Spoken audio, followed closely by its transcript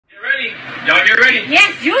Y'all get ready?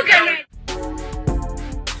 Yes, you get ready.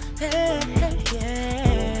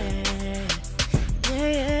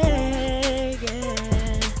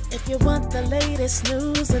 If you want the latest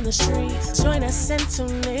news in the streets, join us and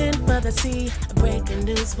tune in for the tea. Breaking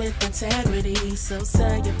news with integrity. So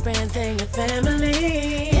tell your friends and your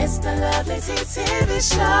family. It's the Lovelyti TV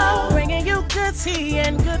show, bringing you good tea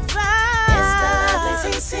and good vibes.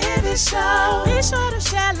 It's the Lovelyti TV show. Be sure to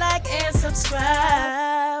share, like, and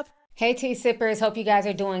subscribe. Hey tea sippers, hope you guys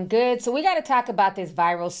are doing good. So we got to talk about this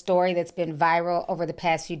viral story that's been viral over the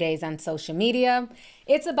past few days on social media.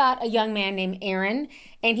 It's about a young man named Aaron,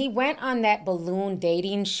 and he went on that balloon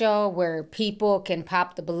dating show where people can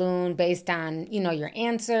pop the balloon based on, you know, your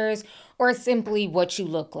answers or simply what you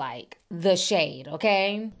look like. The shade,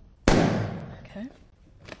 okay? Okay.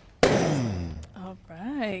 All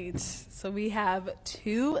right. So we have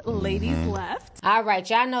 2 ladies left. All right,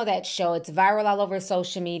 y'all know that show. It's viral all over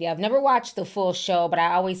social media. I've never watched the full show, but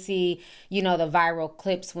I always see, you know, the viral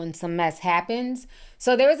clips when some mess happens.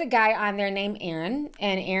 So there was a guy on there named Aaron,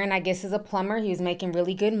 and Aaron, I guess, is a plumber. He was making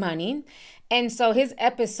really good money. And so his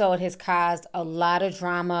episode has caused a lot of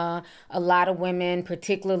drama. A lot of women,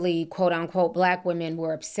 particularly quote-unquote black women,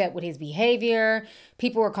 were upset with his behavior.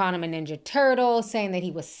 People were calling him a Ninja Turtle, saying that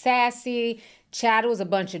he was sassy. Chad, was a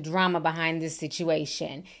bunch of drama behind this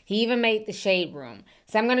situation. He even made the shade room.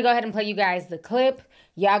 So I'm going to go ahead and play you guys the clip.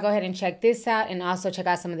 Y'all go ahead and check this out, and also check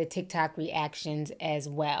out some of the TikTok reactions as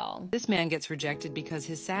well. This man gets rejected because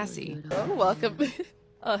he's sassy. Oh, welcome.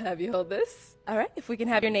 I'll have you hold this. All right, if we can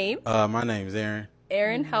have your name. My name is Aaron.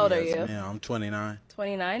 Aaron, how old are you? Yeah, I'm 29.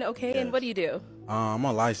 29, okay. Yes. And what do you do? I'm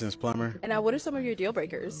a licensed plumber. And now what are some of your deal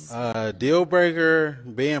breakers? Deal breaker,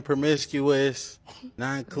 being promiscuous,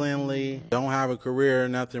 not cleanly, don't have a career,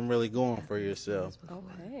 nothing really going for yourself.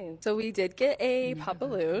 Okay. So we did get a pop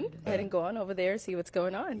balloon. Go ahead and go on over there and see what's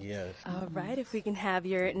going on. Yes. All right, if we can have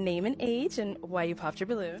your name and age and why you popped your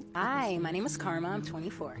balloon. Hi, my name is Karma. I'm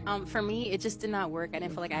 24. For me, it just did not work. I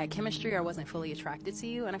didn't feel like I had chemistry or I wasn't fully attracted to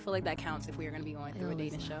you, and I feel like that counts if we are going to be going through a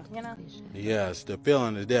dating show, you know? Yes, the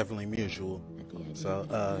feeling is definitely mutual. So,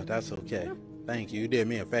 that's okay. Thank you. You did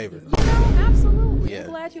me a favor. Absolutely. Yeah. I'm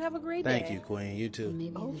glad you have a great day. Thank you, Queen. You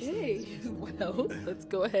too. Okay. Well, let's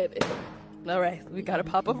go ahead. All right, we got to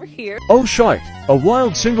pop over here. Oh shite, a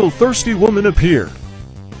wild single thirsty woman appeared.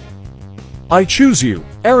 I choose you,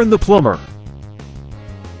 Aaron the plumber.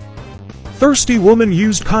 Thirsty woman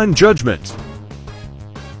used kind judgment.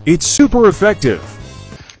 It's super effective.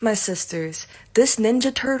 My sisters, this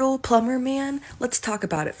Ninja Turtle plumber man, let's talk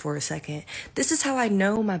about it for a second. This is how I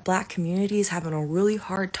know my black community is having a really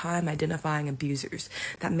hard time identifying abusers.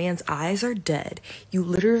 That man's eyes are dead. You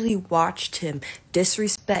literally watched him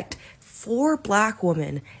disrespect 4 black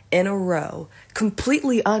women in a row,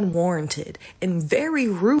 completely unwarranted and very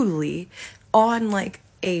rudely on like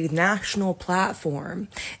a national platform.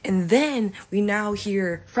 And then we now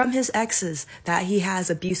hear from his exes that he has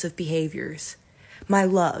abusive behaviors. My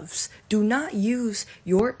loves, do not use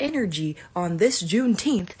your energy on this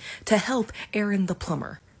Juneteenth to help Aaron the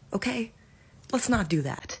plumber, okay? Let's not do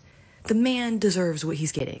that. The man deserves what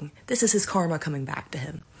he's getting. This is his karma coming back to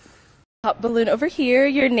him. Pop balloon over here,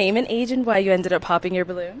 your name and age and why you ended up popping your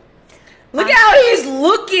balloon. Look how he's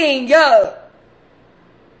looking, yo.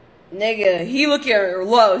 Nigga, he looking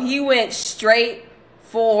low. He went straight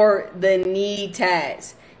for the knee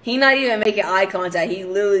tats. He not even making eye contact. He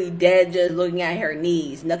literally dead just looking at her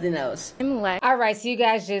knees. Nothing else. All right, so you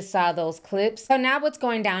guys just saw those clips. So now what's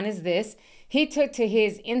going down is this. He took to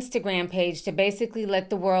his Instagram page to basically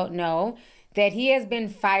let the world know that he has been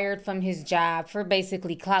fired from his job for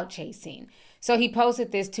basically clout chasing. So he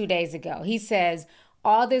posted this 2 days ago. He says,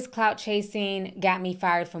 all this clout chasing got me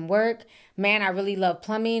fired from work. Man, I really love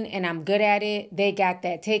plumbing and I'm good at it. They got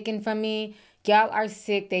that taken from me. Y'all are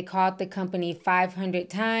sick. They called the company 500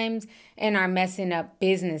 times and are messing up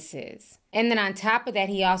businesses. And then on top of that,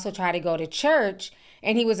 he also tried to go to church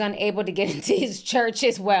and he was unable to get into his church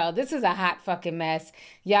as well. This is a hot fucking mess.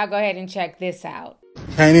 Y'all go ahead and check this out.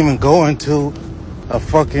 Can't even go into a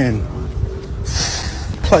fucking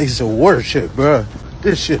place of worship, bruh.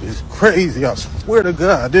 This shit is crazy. I swear to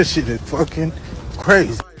God, this shit is fucking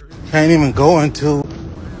crazy. Can't even go into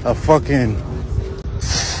a fucking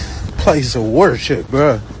place of worship,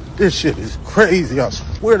 bruh. This shit is crazy. I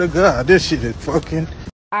swear to God, this shit is fucking...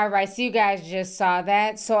 All right, so you guys just saw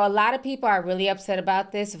that. So a lot of people are really upset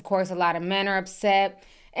about this. Of course, a lot of men are upset.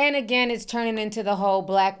 And again, it's turning into the whole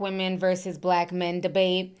black women versus black men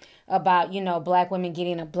debate about, black women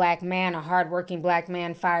getting a black man, a hardworking black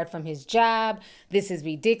man, fired from his job. This is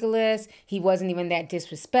ridiculous. He wasn't even that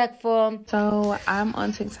disrespectful. So I'm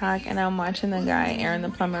on TikTok and I'm watching the guy, Aaron the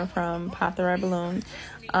Plumber from Pop the Red Balloon.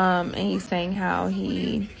 And he's saying how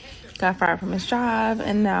he got fired from his job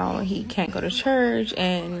and now he can't go to church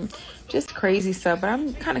and just crazy stuff. But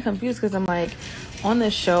I'm kind of confused because I'm like, on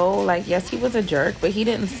the show, like, yes, he was a jerk, but he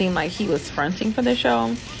didn't seem like he was fronting for the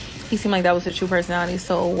show. He seemed like that was his true personality.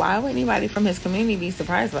 So why would anybody from his community be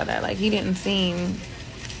surprised by that? Like, he didn't seem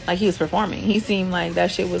like he was performing. He seemed like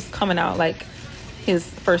that shit was coming out like his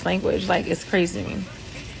first language. Like, it's crazy to me.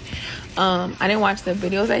 I didn't watch the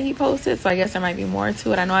videos that he posted, so I guess there might be more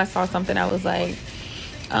to it. I know I saw something that was like,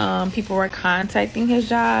 people were contacting his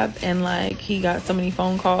job and like he got so many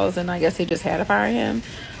phone calls and I guess they just had to fire him.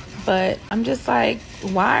 But I'm just like,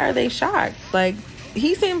 why are they shocked? Like,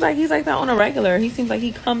 he seems like he's like that on a regular. He seems like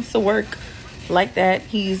he comes to work like that.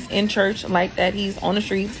 He's in church like that. He's on the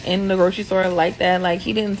streets, in the grocery store like that. Like,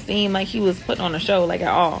 he didn't seem like he was putting on a show, like, at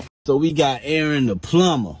all. So we got Aaron the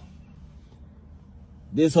Plumber.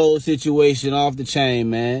 This whole situation off the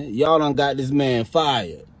chain, man. Y'all done got this man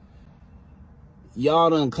fired.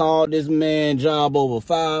 Y'all done called this man job over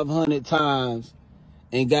 500 times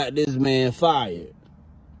and got this man fired.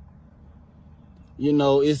 You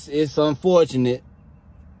know, it's unfortunate.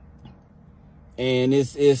 And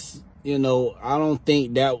it's I don't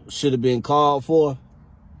think that should have been called for.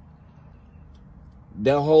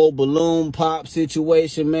 That whole balloon pop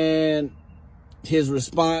situation, man, his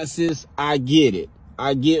responses, I get it.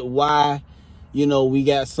 I get why, we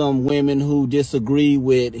got some women who disagree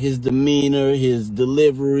with his demeanor, his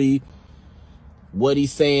delivery, what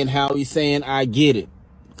he's saying, how he's saying. I get it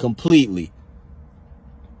completely.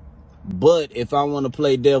 But if I want to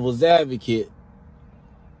play devil's advocate,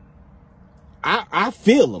 I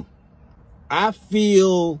feel him. I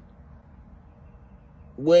feel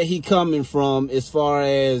where he coming from as far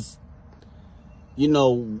as,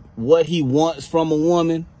 what he wants from a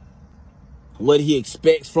woman, what he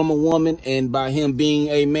expects from a woman. And by him being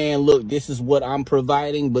a man, look, this is what I'm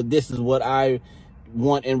providing, but this is what I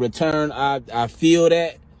want in return. I feel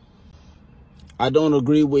that. I don't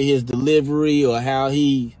agree with his delivery or how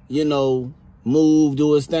he, move,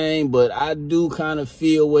 do his thing, but I do kind of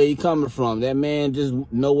feel where he coming from. That man just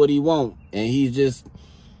know what he want, and he's just,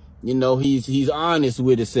 he's honest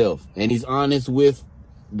with himself, and he's honest with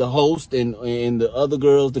the host and the other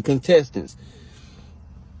girls, the contestants.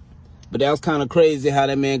 But that was kind of crazy how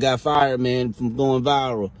that man got fired, man, from going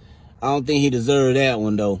viral. I don't think he deserved that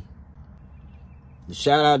one, though.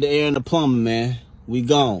 Shout out to Aaron the Plumber, man. We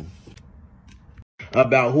gone.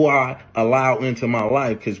 About who I allow into my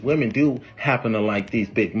life, because women do happen to like these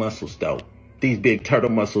big muscles, though. These big turtle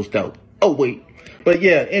muscles, though. Oh, wait. But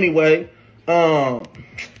yeah, anyway,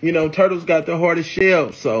 turtles got the hardest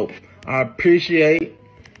shell, so I appreciate,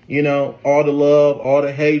 all the love, all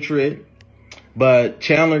the hatred. But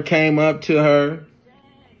Chandler came up to her,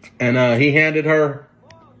 and he handed her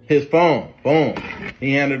his phone. Boom.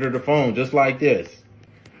 He handed her the phone just like this.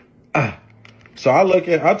 So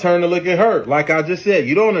I turn to look at her. Like I just said,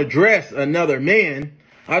 you don't address another man.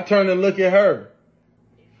 I turn to look at her.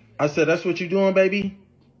 I said, that's what you doing, baby?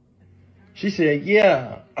 She said,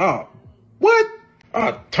 yeah. Oh, what?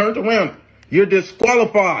 I turned around. You're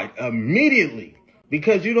disqualified immediately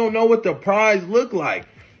because you don't know what the prize looked like.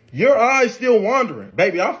 Your eyes still wandering.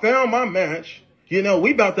 Baby, I found my match. We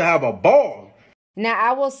about to have a ball. Now,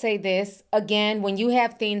 I will say this, again, when you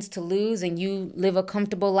have things to lose and you live a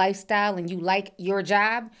comfortable lifestyle and you like your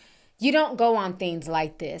job, you don't go on things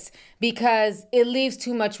like this because it leaves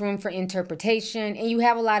too much room for interpretation, and you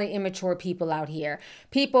have a lot of immature people out here.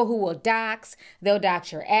 People who will dox, they'll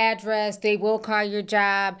dox your address, they will call your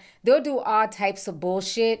job, they'll do all types of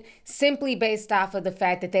bullshit simply based off of the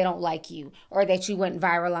fact that they don't like you or that you went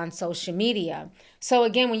viral on social media. So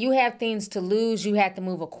again, when you have things to lose, you have to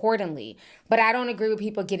move accordingly. But I don't agree with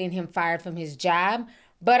people getting him fired from his job.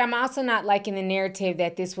 But I'm also not liking the narrative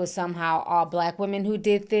that this was somehow all black women who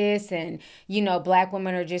did this and, black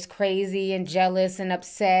women are just crazy and jealous and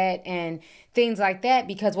upset and things like that.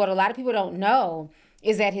 Because what a lot of people don't know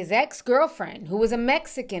is that his ex-girlfriend, who was a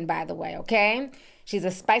Mexican, by the way, okay? She's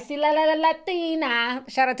a spicy Latina.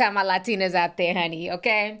 Shout out to all my Latinas out there, honey,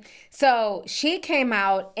 okay? So she came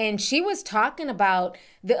out and she was talking about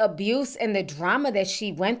the abuse and the drama that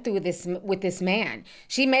she went through with this man.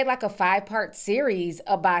 She made like a 5-part series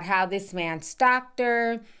about how this man stalked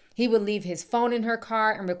her. He would leave his phone in her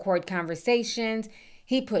car and record conversations.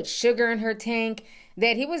 He put sugar in her tank.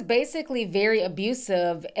 that he was basically very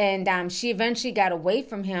abusive, and she eventually got away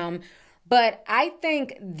from him. But I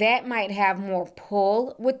think that might have more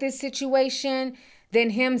pull with this situation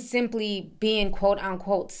than him simply being quote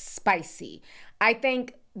unquote spicy. I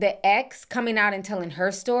think the ex coming out and telling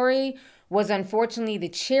her story was unfortunately the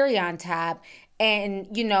cherry on top. And,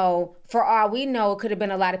 you know, for all we know, it could have been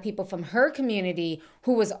a lot of people from her community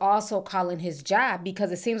who was also calling his job,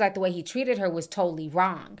 because it seems like the way he treated her was totally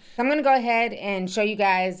wrong. I'm going to go ahead and show you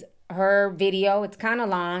guys her video. It's kind of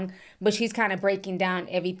long, but she's kind of breaking down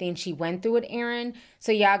everything she went through with Aaron.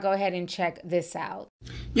 So y'all go ahead and check this out.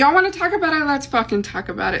 Y'all want to talk about it? Let's fucking talk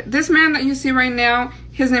about it. This man that you see right now,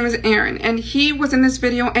 his name is Aaron, and he was in this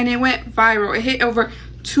video and it went viral. It hit over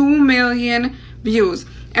 2 million views.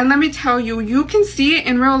 And let me tell you, you can see it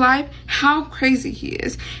in real life how crazy he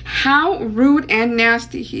is, how rude and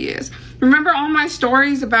nasty he is. Remember all my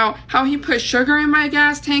stories about how he put sugar in my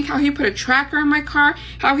gas tank, how he put a tracker in my car,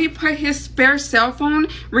 how he put his spare cell phone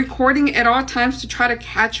recording at all times to try to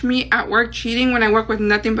catch me at work cheating when I work with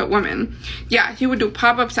nothing but women. Yeah, he would do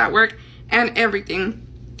pop-ups at work and everything.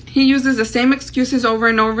 He uses the same excuses over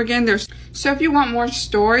and over again. So if you want more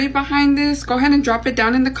story behind this, go ahead and drop it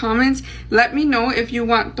down in the comments. Let me know if you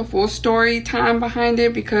want the full story time behind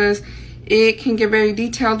it, because it can get very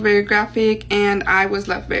detailed, very graphic, and I was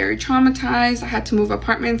left very traumatized. I had to move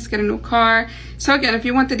apartments, get a new car. So again, if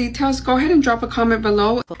you want the details, go ahead and drop a comment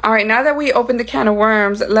below. All right, now that we opened the can of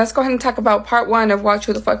worms, let's go ahead and talk about part 1 of Watch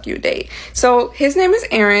Who the Fuck You Date. So his name is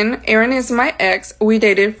Aaron. Aaron is my ex. We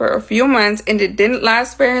dated for a few months and it didn't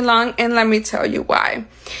last very long, and let me tell you why.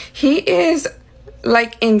 He is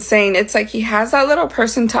like insane. It's like he has that little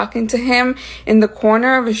person talking to him in the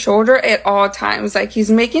corner of his shoulder at all times. Like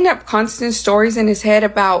he's making up constant stories in his head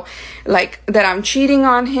about like that I'm cheating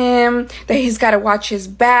on him, that he's got to watch his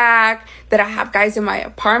back, that I have guys in my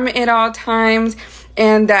apartment at all times,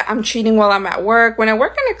 and that I'm cheating while I'm at work, when I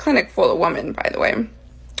work in a clinic full of women, by the way.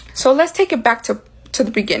 So let's take it back to the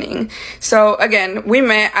beginning. So again, we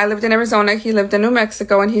met. I lived in Arizona. He lived in New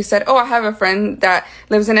Mexico, and he said, oh, I have a friend that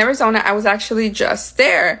lives in Arizona. I was actually just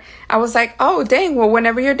there. I was like, oh, dang. Well,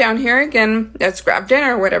 whenever you're down here again, let's grab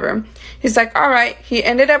dinner or whatever. He's like, all right. He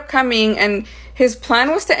ended up coming, and his plan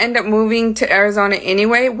was to end up moving to Arizona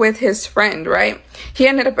anyway with his friend, right? He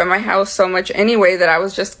ended up at my house so much anyway that I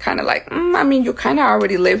was just kind of like, I mean, you kind of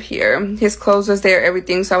already live here. His clothes was there,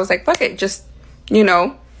 everything. So I was like, fuck it. Just, you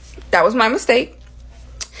know, that was my mistake.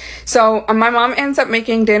 So my mom ends up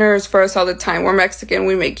making dinners for us all the time. We're Mexican.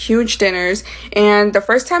 We make huge dinners. And the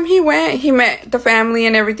first time he went, he met the family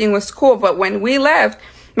and everything was cool. But when we left,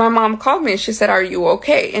 my mom called me and she said, are you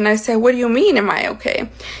okay? And I said, what do you mean, am I okay?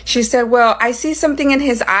 She said, well, I see something in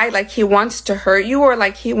his eye, like he wants to hurt you or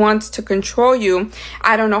like he wants to control you.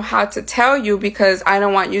 I don't know how to tell you because I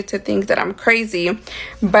don't want you to think that I'm crazy.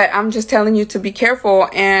 But I'm just telling you to be careful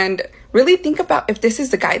and really think about if this is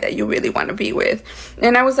the guy that you really want to be with.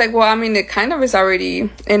 And I was like, well, I mean, it kind of is already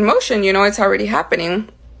in motion, you know, it's already happening.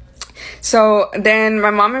 So then my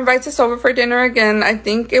mom invites us over for dinner again. I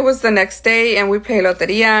think it was the next day, and we play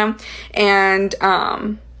Loteria. And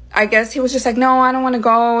I guess he was just like, no, I don't want to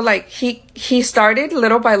go. Like he started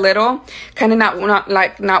little by little, kind of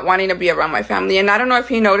not wanting to be around my family. And I don't know if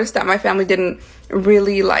he noticed that my family didn't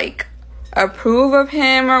really like approve of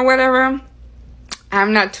him or whatever.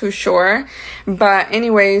 I'm not too sure. But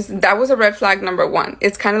anyways, that was a red flag number 1.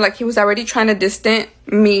 It's kind of like he was already trying to distance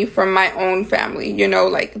me from my own family. You know,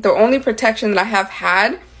 like the only protection that I have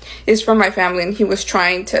had is from my family, and he was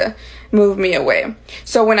trying to move me away.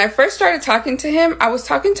 So when I first started talking to him, I was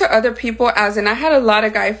talking to other people, as in I had a lot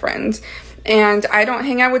of guy friends. And I don't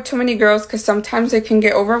hang out with too many girls because sometimes it can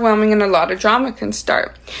get overwhelming and a lot of drama can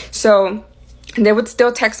start. So they would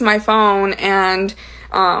still text my phone, and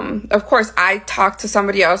of course I talked to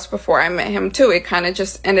somebody else before I met him too. It kind of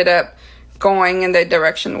just ended up going in the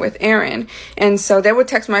direction with Aaron. And so they would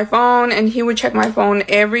text my phone, and he would check my phone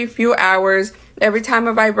every few hours. Every time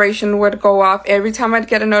a vibration would go off, every time I'd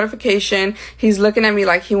get a notification, he's looking at me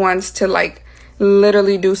like he wants to like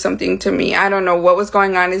literally do something to me. I don't know what was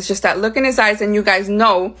going on. It's just that look in his eyes, and you guys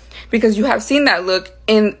know because you have seen that look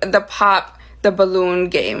in the Pop the Balloon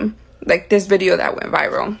game, like this video that went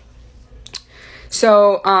viral.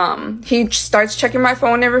 So he starts checking my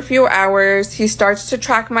phone every few hours. He starts to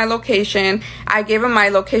track my location. I gave him my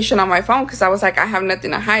location on my phone because I was like, I have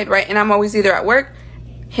nothing to hide, right? And I'm always either at work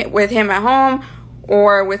with him at home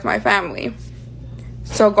or with my family.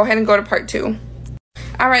 So go ahead and go to part 2.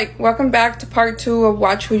 Alright, welcome back to part 2 of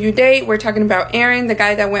Watch Who You Date. We're talking about Aaron, the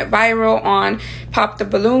guy that went viral on Pop the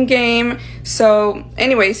Balloon Game. So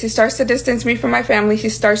anyways, he starts to distance me from my family. He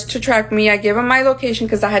starts to track me. I give him my location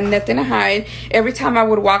because I had nothing to hide. Every time I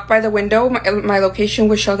would walk by the window, my location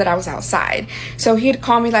would show that I was outside. So he'd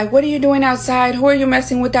call me like, what are you doing outside? Who are you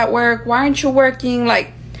messing with at work? Why aren't you working?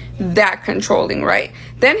 Like, that controlling, right?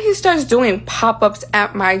 Then he starts doing pop-ups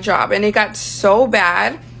at my job, and it got so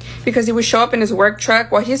bad because he would show up in his work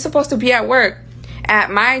truck while he's supposed to be at work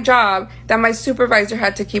at my job that my supervisor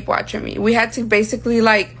had to keep watching me. We had to basically,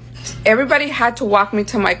 like, everybody had to walk me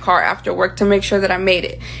to my car after work to make sure that I made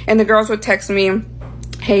it. And the girls would text me,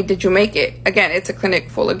 hey, did you make it? Again, it's a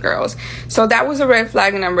clinic full of girls. So that was a red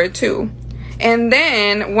flag number 2. And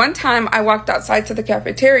then one time I walked outside to the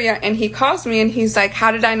cafeteria and he calls me and he's like,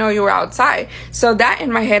 how did I know you were outside? So that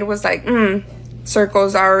in my head was like,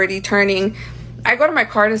 circles are already turning. I go to my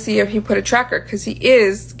car to see if he put a tracker because he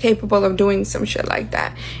is capable of doing some shit like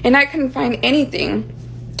that. And I couldn't find anything.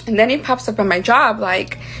 And then he pops up at my job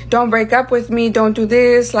like, don't break up with me, don't do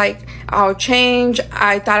this, like, I'll change.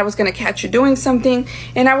 I thought I was going to catch you doing something.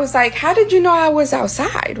 And I was like, how did you know I was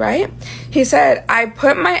outside, right? He said, I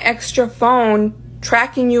put my extra phone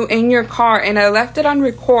tracking you in your car and I left it on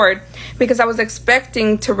record because I was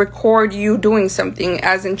expecting to record you doing something,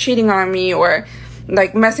 as in cheating on me or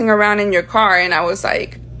like messing around in your car. And I was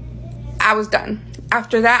like, I was done.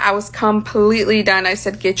 After that, I was completely done. I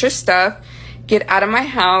said, get your stuff, get out of my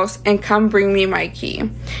house, and come bring me my key.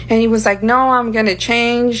 And he was like, no, I'm gonna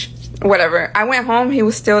change, whatever. I went home, he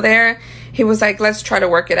was still there. He was like, let's try to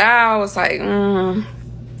work it out. I was like,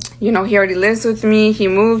 you know, he already lives with me, he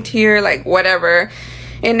moved here, like, whatever.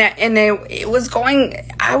 And it was going,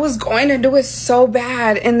 I was going to do it so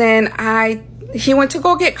bad. And then he went to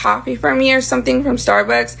go get coffee for me or something from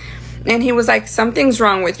Starbucks, and he was like, something's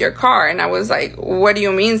wrong with your car. And I was like, what do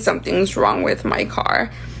you mean something's wrong with my car?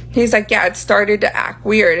 He's like, yeah, it started to act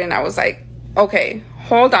weird. And I was like, okay,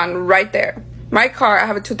 hold on right there. My car, I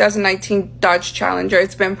have a 2019 Dodge Challenger.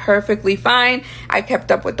 It's been perfectly fine. I kept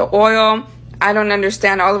up with the oil. I don't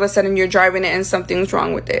understand. All of a sudden you're driving it and something's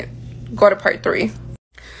wrong with it. Go to part 3.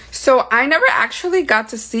 So I never actually got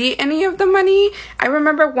to see any of the money. I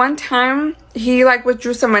remember one time he like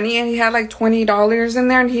withdrew some money and he had like $20 in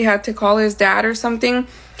there and he had to call his dad or something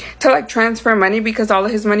to like transfer money because all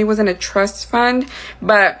of his money was in a trust fund.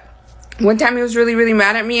 But one time he was really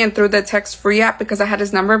mad at me, and through the text free app, because I had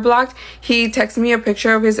his number blocked, he texted me a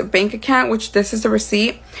picture of his bank account, which this is a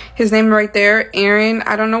receipt. His name right there, Aaron.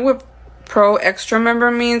 I don't know what Pro Extra member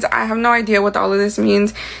means. I have no idea what all of this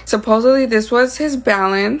means. Supposedly this was his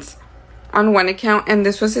balance on one account and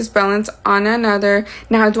this was his balance on another.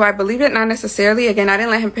 Now, do I believe it? Not necessarily. Again, I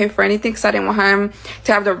didn't let him pay for anything because I didn't want him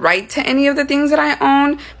to have the right to any of the things that I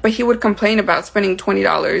own, but he would complain about spending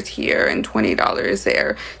 $20 here and $20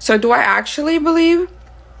 there. So do I actually believe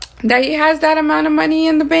that he has that amount of money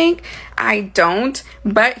in the bank? I don't,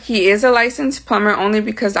 but he is a licensed plumber only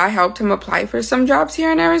because I helped him apply for some jobs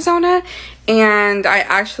here in Arizona, and I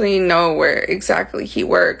actually know where exactly he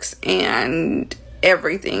works and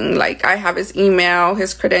everything. Like, I have his email,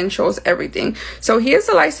 his credentials, everything. So he is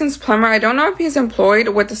a licensed plumber. I don't know if he's employed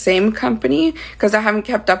with the same company because I haven't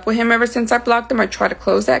kept up with him ever since I blocked him. I try to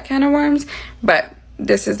close that can of worms, but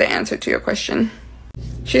this is the answer to your question.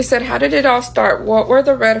 She said, how did it all start? What were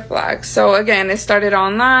the red flags? So again, it started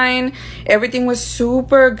online. Everything was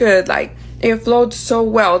super good. Like, it flowed so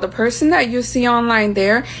well. The person that you see online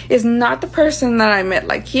there is not the person that I met.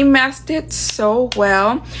 Like, he masked it so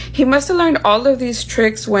well. He must have learned all of these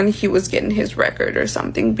tricks when he was getting his record or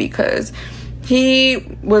something, because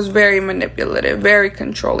he was very manipulative, very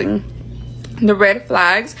controlling. The red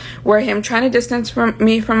flags were him trying to distance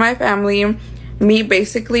me from my family, me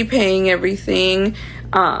basically paying everything.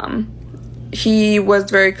 He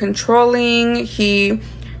was very controlling. He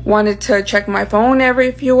wanted to check my phone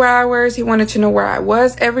every few hours. He wanted to know where I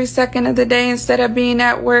was every second of the day instead of being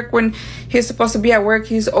at work. When he's supposed to be at work,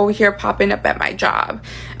 he's over here popping up at my job.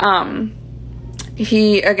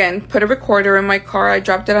 He, again, put a recorder in my car. I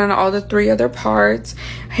dropped it on all the 3 other parts.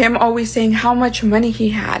 Him always saying how much money he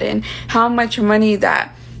had and how much money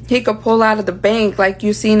that he could pull out of the bank, like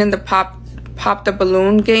you seen in the Pop the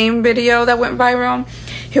Balloon Game video that went viral.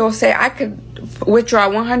 He'll say, I could withdraw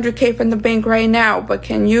 100K from the bank right now, but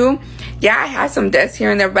can you? Yeah, I had some debts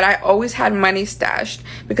here and there, but I always had money stashed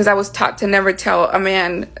because I was taught to never tell a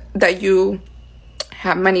man that you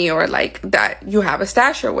have money or like that you have a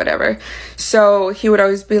stash or whatever. So he would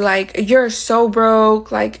always be like, you're so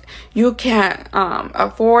broke, like you can't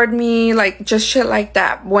afford me, like just shit like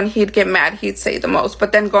that. When he'd get mad, he'd say the most,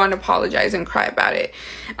 but then go and apologize and cry about it.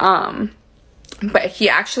 But he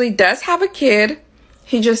actually does have a kid.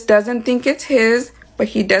 He just doesn't think it's his, but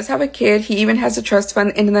he does have a kid. He even has a trust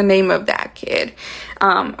fund in the name of that kid.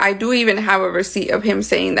 I do even have a receipt of him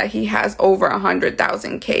saying that he has over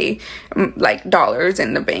 100,000 like dollars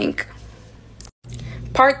in the bank.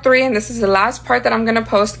 Part 3, and this is the last part that I'm gonna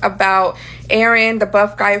post about Aaron, the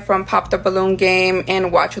buff guy from Pop the Balloon Game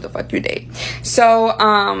and Watch Who the Fuck You Date.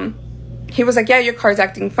 So he was like, yeah, your car's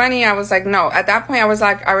acting funny. I was like, no. At that point, I was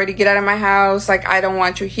like, already get out of my house. Like, I don't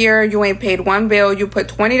want you here. You ain't paid one bill. You put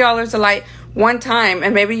 $20 a light one time,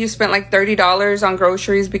 and maybe you spent like $30 on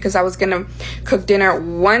groceries because I was gonna cook dinner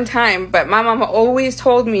one time. But my mama always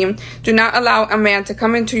told me, do not allow a man to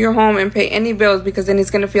come into your home and pay any bills, because then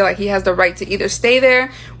he's gonna feel like he has the right to either stay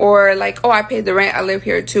there or like, oh, I paid the rent, I live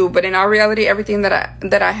here too. But in all reality, everything that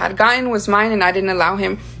I had gotten was mine, and I didn't allow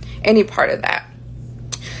him any part of that.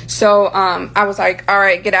 So I was like, all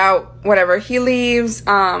right, get out, whatever. He leaves.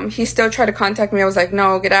 He still tried to contact me. I was like,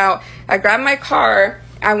 no, get out. I grabbed my car.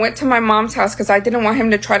 I went to my mom's house because I didn't want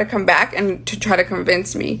him to try to come back and to try to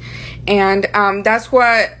convince me. And that's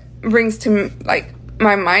what brings to like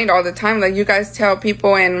my mind all the time. Like, you guys tell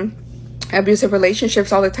people in abusive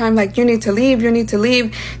relationships all the time, like, you need to leave,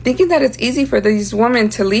 thinking that it's easy for these women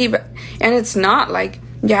to leave. And it's not. Like,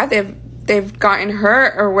 yeah, they've gotten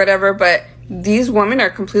hurt or whatever, but these women are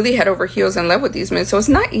completely head over heels in love with these men. So it's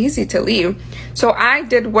not easy to leave. So I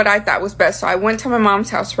did what I thought was best. So I went to my mom's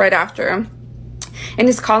house right after, and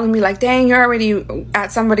he's calling me like, dang, you're already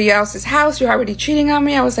at somebody else's house. You're already cheating on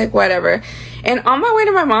me. I was like, whatever. And on my way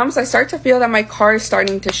to my mom's, I start to feel that my car is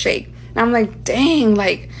starting to shake. And I'm like, dang,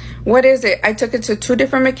 like, what is it? I took it to 2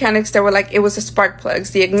 different mechanics that were like, it was the spark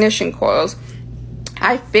plugs, the ignition coils.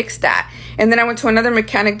 I fixed that. And then I went to another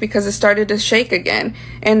mechanic because it started to shake again.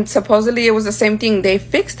 And supposedly it was the same thing. They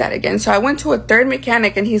fixed that again. So I went to a 3rd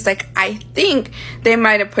mechanic, and he's like, I think they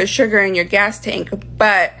might have put sugar in your gas tank,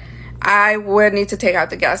 but I would need to take out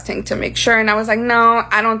the gas tank to make sure. And I was like, no,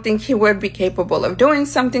 I don't think he would be capable of doing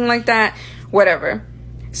something like that. Whatever.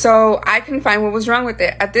 So I couldn't find what was wrong with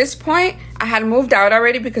it. At this point, I had moved out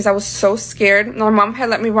already because I was so scared. My mom had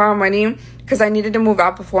let me borrow money because I needed to move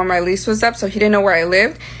out before my lease was up, so he didn't know where I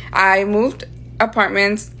lived. I moved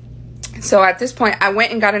apartments. So at this point, I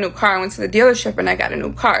went and got a new car. I went to the dealership and I got a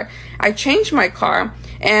new car. I changed my car.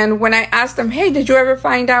 And when I asked him, hey, did you ever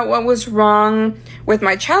find out what was wrong with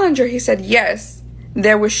my Challenger? He said, yes,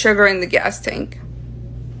 there was sugar in the gas tank.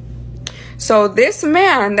 So this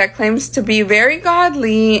man that claims to be very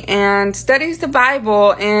godly and studies the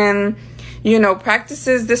Bible and, you know,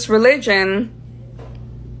 practices this religion,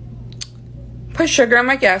 put sugar in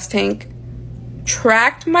my gas tank,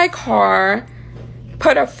 tracked my car,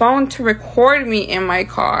 put a phone to record me in my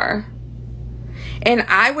car. And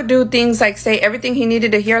I would do things like say everything he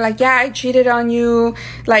needed to hear, like, yeah, I cheated on you,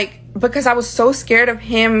 like, because I was so scared of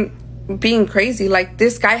him being crazy. Like,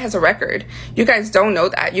 this guy has a record. You guys don't know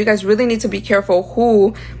that. You guys really need to be careful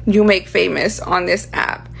who you make famous on this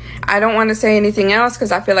app. I don't want to say anything else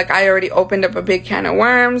because I feel like I already opened up a big can of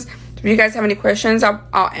worms. If you guys have any questions,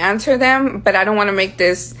 I'll answer them, but I don't want to make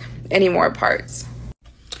this any more parts.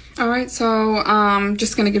 Alright, so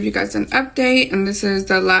just gonna give you guys an update, and this is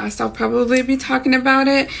the last I'll probably be talking about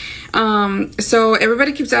it. So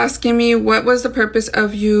everybody keeps asking me what was the purpose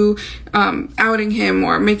of you outing him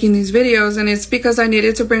or making these videos, and it's because I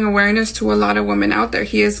needed to bring awareness to a lot of women out there.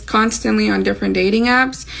 He is constantly on different dating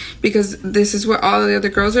apps because this is what all the other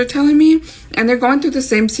girls are telling me, and they're going through the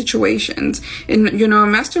same situations. And you know, a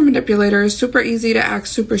master manipulator is super easy to act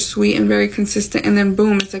super sweet and very consistent, and then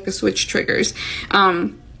boom, it's like a switch triggers.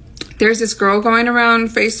 There's this girl going around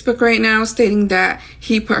Facebook right now stating that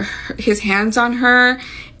he put his hands on her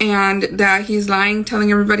and that he's lying,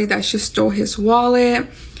 telling everybody that she stole his wallet.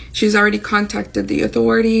 She's already contacted the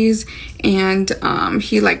authorities, and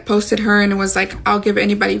he like posted her and it was like, I'll give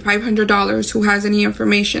anybody $500 who has any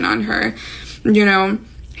information on her. You know,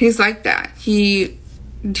 he's like that. He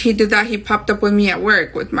did that. He popped up with me at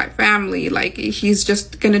work with my family. Like, he's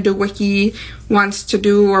just gonna do what he wants to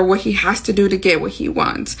do or what he has to do to get what he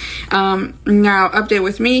wants. Now, update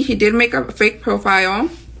with me, he did make a fake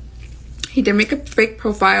profile.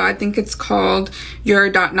 I think it's called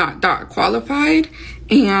your ... qualified.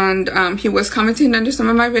 And he was commenting under some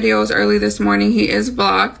of my videos early this morning. He is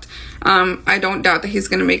blocked. I don't doubt that he's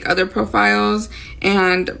going to make other profiles,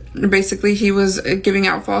 and basically he was giving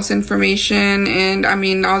out false information, and I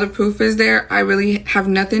mean, all the proof is there. I really have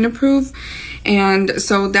nothing to prove. And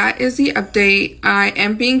so that is the update. I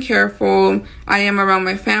am being careful. I am around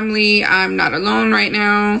my family. I'm not alone right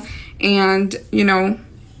now, and you know,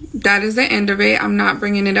 that is the end of it. I'm not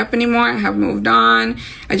bringing it up anymore. I have moved on.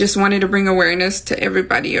 I just wanted to bring awareness to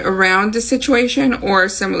everybody around the situation or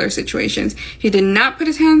similar situations. He did not put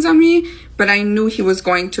his hands on me, but I knew he was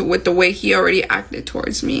going to with the way he already acted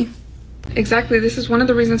towards me. Exactly, this is one of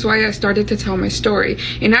the reasons why I started to tell my story.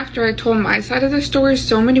 And after I told my side of the story,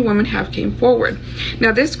 so many women have came forward.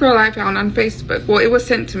 Now, this girl I found on Facebook, well, it was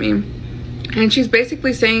sent to me, and she's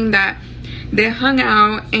basically saying that they hung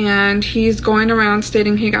out and he's going around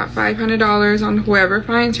stating he got $500 on whoever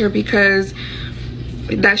finds her because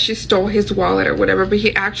that she stole his wallet or whatever, but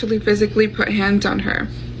he actually physically put hands on her.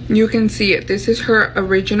 You can see it. This is her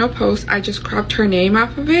original post. I just cropped her name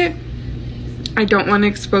off of it. I don't want to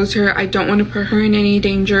expose her. I don't want to put her in any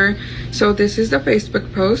danger. So this is the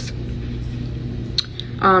Facebook post.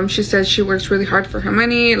 She says she works really hard for her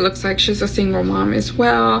money. It looks like she's a single mom as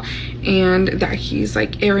well, and that he's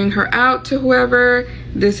like airing her out to whoever.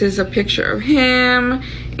 This is a picture of him,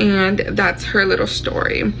 and that's her little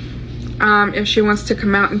story. If she wants to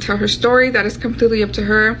come out and tell her story, that is completely up to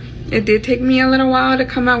her. It did take me a little while to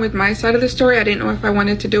come out with my side of the story. I didn't know if I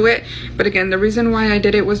wanted to do it, but again, the reason why I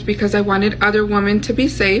did it was because I wanted other women to be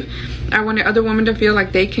safe. I wanted other women to feel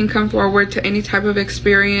like they can come forward to any type of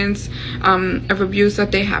experience of abuse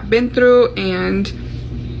that they have been through, and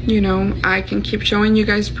you know, I can keep showing you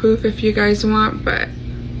guys proof if you guys want, but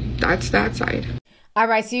that's that side. All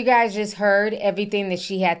right, so you guys just heard everything that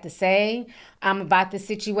she had to say about the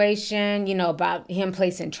situation, you know, about him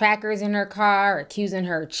placing trackers in her car, accusing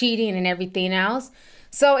her of cheating and everything else.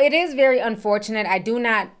 So it is very unfortunate. I do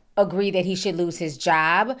not agree that he should lose his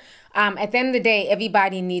job. At the end of the day,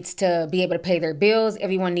 everybody needs to be able to pay their bills.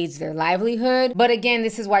 Everyone needs their livelihood. But again,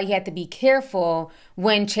 this is why you have to be careful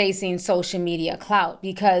when chasing social media clout,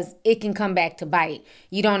 because it can come back to bite.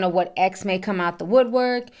 You don't know what ex may come out the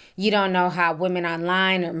woodwork. You don't know how women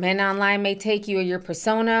online or men online may take you or your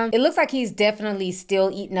persona. It looks like he's definitely still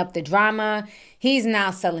eating up the drama. He's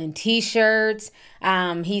now selling t-shirts.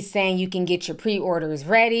 He's saying you can get your pre-orders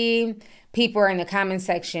ready. People are in the comment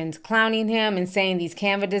sections clowning him and saying these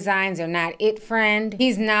Canva designs are not it, friend.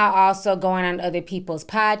 He's now also going on other people's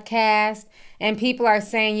podcasts. And people are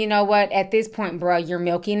saying, you know what, at this point, bro, you're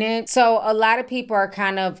milking it. So a lot of people are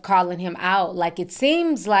kind of calling him out. Like, it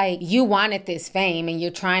seems like you wanted this fame and you're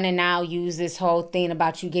trying to now use this whole thing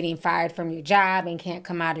about you getting fired from your job and can't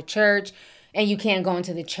come out of church and you can't go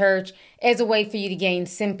into the church as a way for you to gain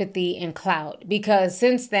sympathy and clout. Because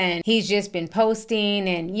since then, he's just been posting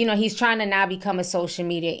and, you know, he's trying to now become a social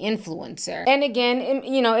media influencer. And again,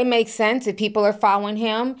 you know, it makes sense if people are following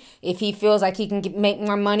him. If he feels like he can make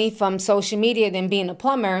more money from social media than being a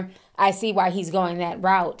plumber, I see why he's going that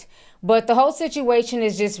route. But the whole situation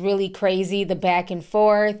is just really crazy, the back and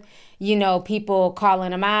forth. You know, people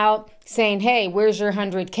calling him out, saying, hey, where's your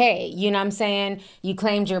 100K? You know what I'm saying? You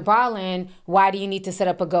claimed you're balling. Why do you need to set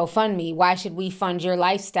up a GoFundMe? Why should we fund your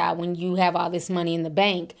lifestyle when you have all this money in the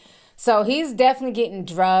bank? So he's definitely getting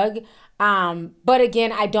drugged. But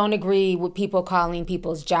again, I don't agree with people calling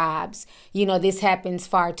people's jobs. You know, this happens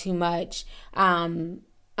far too much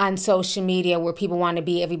on social media where people want to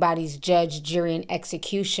be everybody's judge, jury, and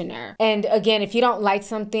executioner. And again, if you don't like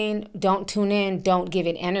something, don't tune in, don't give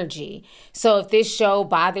it energy. So if this show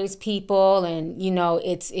bothers people and, you know,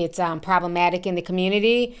 it's problematic in the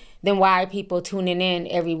community, then why are people tuning in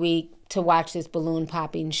every week to watch this balloon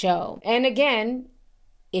popping show? And again,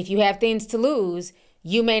 if you have things to lose,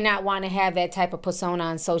 you may not want to have that type of persona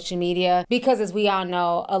on social media because, as we all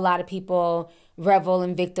know, a lot of people revel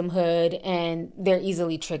in victimhood and they're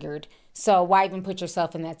easily triggered. So why even put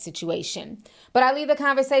yourself in that situation? But I leave the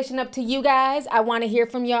conversation up to you guys. I want to hear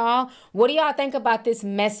from y'all. What do y'all think about this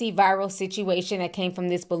messy viral situation that came from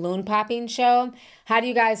this balloon popping show? How do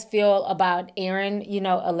you guys feel about Aaron, you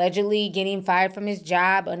know, allegedly getting fired from his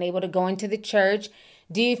job, unable to go into the church?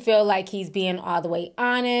 Do you feel like he's being all the way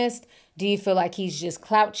honest? Do you feel like he's just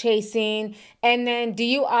clout chasing? And then do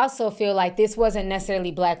you also feel like this wasn't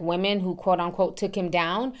necessarily black women who quote unquote took him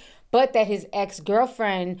down, but that his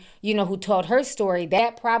ex-girlfriend, you know, who told her story,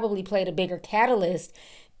 that probably played a bigger catalyst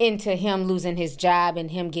into him losing his job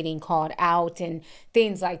and him getting called out and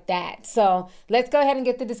things like that. So let's go ahead and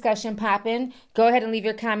get the discussion popping. Go ahead and leave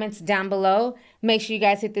your comments down below. Make sure you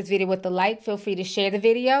guys hit this video with a like. Feel free to share the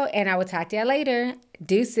video and I will talk to y'all later.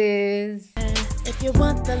 Deuces. If you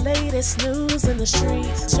want the latest news in the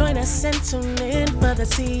streets, join us and tune in for the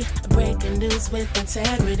tea. Breaking news with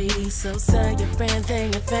integrity. So tell your friends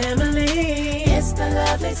and your family. It's the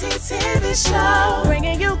Lovelyti TV show,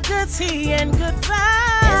 bringing you good tea and good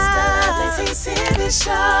vibes. It's the Lovelyti TV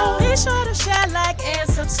show. Be sure to share, like, and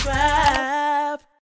subscribe.